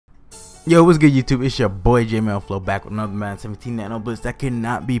Yo, what's good, YouTube? It's your boy Jmellflo back with another Madden 17 Nano Blitz that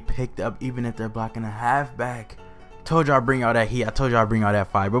cannot be picked up even if they're blocking a halfback. Told y'all bring all that heat. I told y'all bring all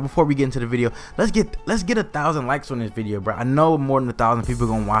that fire. But before we get into the video, let's get 1,000 likes on this video, bro. I know more than 1,000 people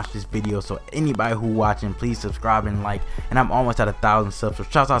gonna watch this video, so anybody who watching, please subscribe and like. And I'm almost at 1,000 subs, so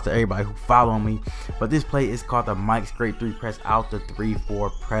shout out to everybody who follow me. But this play is called the Mike Scrape 3 press out the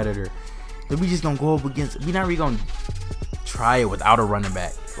 3-4 predator. So we just gonna go up against. We not really gonna try it without a running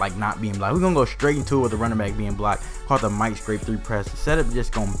back, like not being blocked. We're gonna go straight into it with the running back being blocked, called the Mike Scrape 3 press. The setup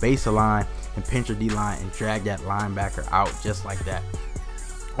just gonna base a line and pinch your D-line and drag that linebacker out just like that.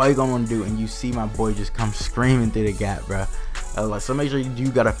 All you're gonna want to do, and you see my boy just come screaming through the gap, bro. So make sure you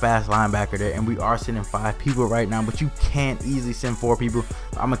got a fast linebacker there, and we are sending 5 people right now, but you can't easily send 4 people.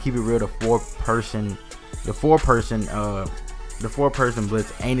 I'm gonna keep it real. The four person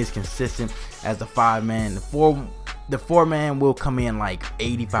blitz ain't as consistent as the 5-man. The 4-man will come in like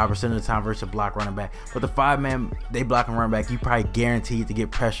 85% of the time versus a block running back, but the 5-man, they block and running back, you probably guaranteed to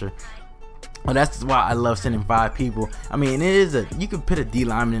get pressure. Well, that's why I love sending 5 people. I mean, it is you can put a D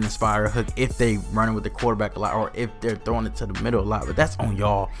lineman in a spiral hook if they running with the quarterback a lot, or if they're throwing it to the middle a lot, but that's on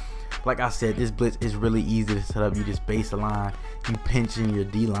y'all. Like I said, this blitz is really easy to set up. You just base a line, you pinching your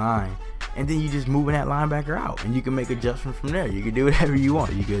D line, and then you just moving that linebacker out, and you can make adjustments from there. You can do whatever you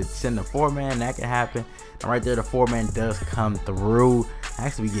want. You could send a 4-man, that can happen. And right there, the 4-man does come through.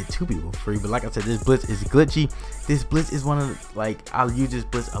 Actually, we get 2 people free, but like I said, this blitz is glitchy. This blitz is one of the, like, I'll use this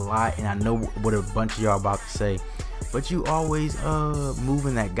blitz a lot, and I know what a bunch of y'all about to say, but you always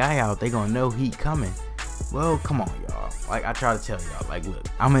moving that guy out, they gonna know he coming. Well, come on, y'all. Like I try to tell y'all, like, look,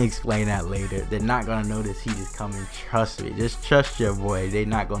 I'm gonna explain that later. They're not gonna notice he just coming. Trust me, just trust your boy. They're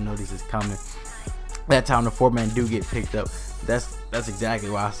not gonna notice it's coming. That time the 4-man do get picked up. That's exactly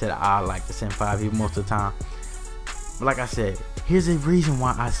why I said I like to send 5 people most of the time. But like I said, here's the reason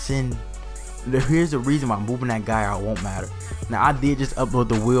why here's the reason why moving that guy out won't matter. Now, I did just upload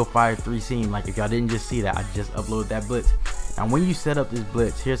the Wheel Fire 3 scene. Like, if y'all didn't just see that, I just uploaded that blitz. Now, when you set up this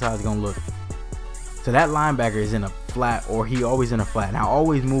blitz, here's how it's gonna look. So that linebacker is in a flat, or he always in a flat. Now, I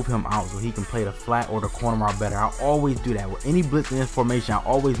always move him out so he can play the flat or the corner route better. I always do that with any blitz in this formation. I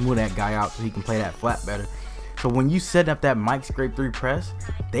always move that guy out so he can play that flat better. So when you set up that Mike Scrape 3 press,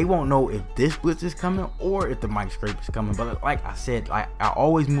 they won't know if this blitz is coming or if the Mike Scrape is coming. But like I said, I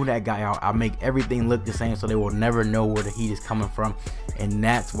always move that guy out. I make everything look the same so they will never know where the heat is coming from. And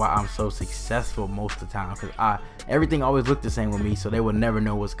that's why I'm so successful most of the time, because everything always look the same with me, so they will never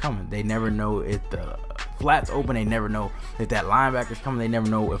know what's coming. They never know if the flat's open. They never know if that linebacker's coming. They never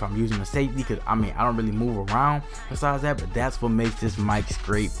know if I'm using a safety, because I mean, I don't really move around besides that. But that's what makes this Mike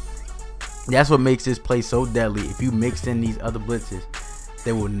Scrape, that's what makes this play so deadly. If you mix in these other blitzes,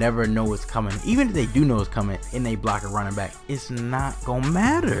 they will never know what's coming. Even if they do know it's coming and they block a running back, it's not gonna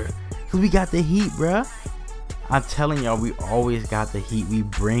matter, because we got the heat, bruh. I'm telling y'all, we always got the heat. We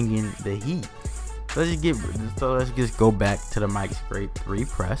bring in the heat. So let's just go back to the Mike Scrape 3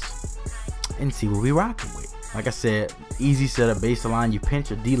 press and see what we rocking with. Like I said, easy setup, base the line, you pinch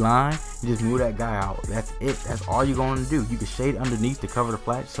a D line, you just move that guy out. That's it. That's all you're going to do. You can shade underneath to cover the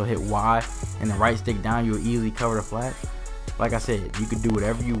flat, so hit Y and the right stick down, you'll easily cover the flat. Like I said, you can do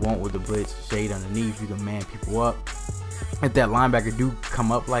whatever you want with the blitz. Shade underneath, you can man people up. If that linebacker do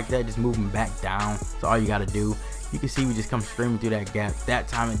come up like that, just move him back down. So all you got to do. You can see we just come screaming through that gap. That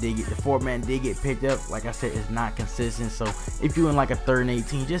time it did get, the 4-man did get picked up. Like I said, it's not consistent. So if you're in like a 3rd and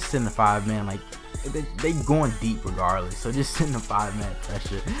 18, just send the 5-man. Like, they going deep regardless, so just send the 5-man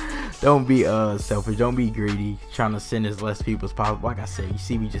pressure. Don't be selfish, don't be greedy, trying to send as less people as possible. Like I said, you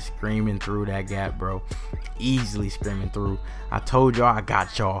see me just screaming through that gap, bro, easily screaming through. I told y'all I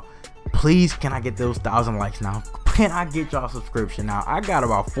got y'all. Please, can I get those 1,000 likes now? Can I get y'all subscription now? I got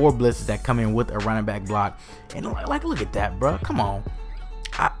about 4 blitzes that come in with a running back block, and like look at that, bro. Come on,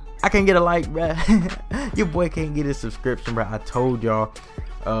 I can't get a like, bro. Your boy can't get a subscription, bro. I told y'all.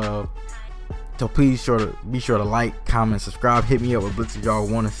 So please be sure to like, comment, subscribe. Hit me up with blitzes y'all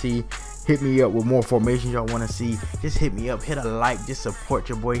want to see. Hit me up with more formations y'all want to see. Just hit me up, hit a like, just support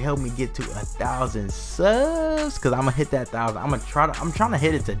your boy. Help me get to 1,000 subs, because I'm gonna hit that 1,000. I'm trying to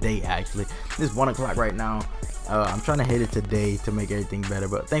hit it today. Actually, it's 1 o'clock right now. I'm trying to hit it today to make everything better.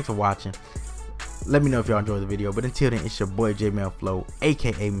 But thanks for watching. Let me know if y'all enjoyed the video. But until then, it's your boy Jmellflo,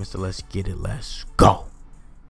 aka Mr. Let's Get It, Let's Go.